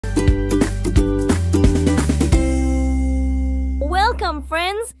Welcome,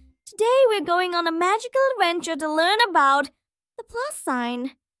 friends! Today we're going on a magical adventure to learn about the plus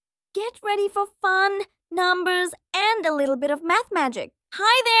sign. Get ready for fun, numbers, and a little bit of math magic.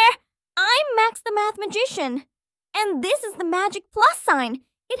 Hi there! I'm Max the Math Magician. And this is the magic plus sign.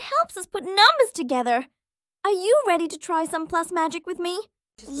 It helps us put numbers together. Are you ready to try some plus magic with me?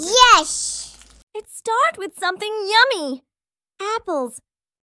 Yes! Let's start with something yummy. Apples.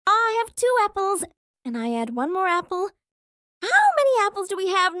 I have 2 apples, and I add 1 more apple. How many apples do we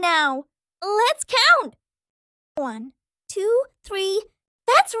have now? Let's count. 1, 2, 3.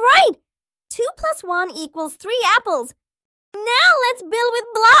 That's right! 2 plus 1 equals 3 apples. Now let's build with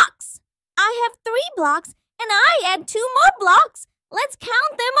blocks. I have 3 blocks, and I add 2 more blocks. Let's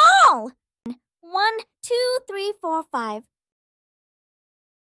count them all. 1, 2, 3, 4, 5.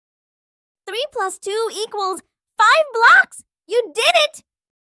 3 plus 2 equals 5 blocks. You did it!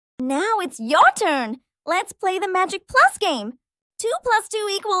 Now it's your turn. Let's play the Magic Plus game. 2 plus 2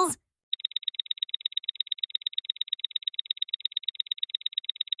 equals...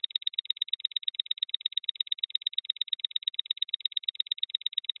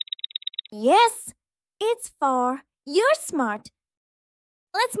 Yes, it's 4. You're smart.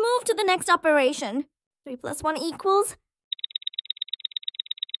 Let's move to the next operation. 3 plus 1 equals...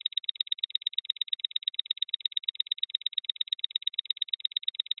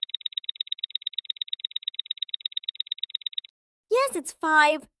 Yes, it's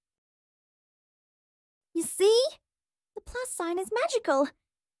 5. You see? The plus sign is magical.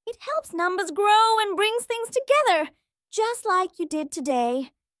 It helps numbers grow and brings things together, just like you did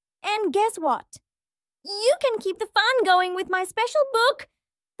today. And guess what? You can keep the fun going with my special book,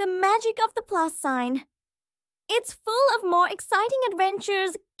 The Magic of the Plus Sign. It's full of more exciting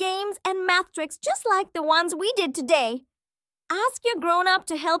adventures, games, and math tricks just like the ones we did today. Ask your grown-up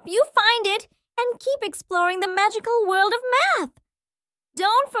to help you find it and keep exploring the magical world of math.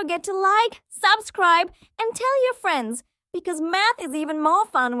 Don't forget to like, subscribe, and tell your friends, because math is even more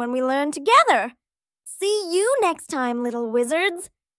fun when we learn together. See you next time, little wizards.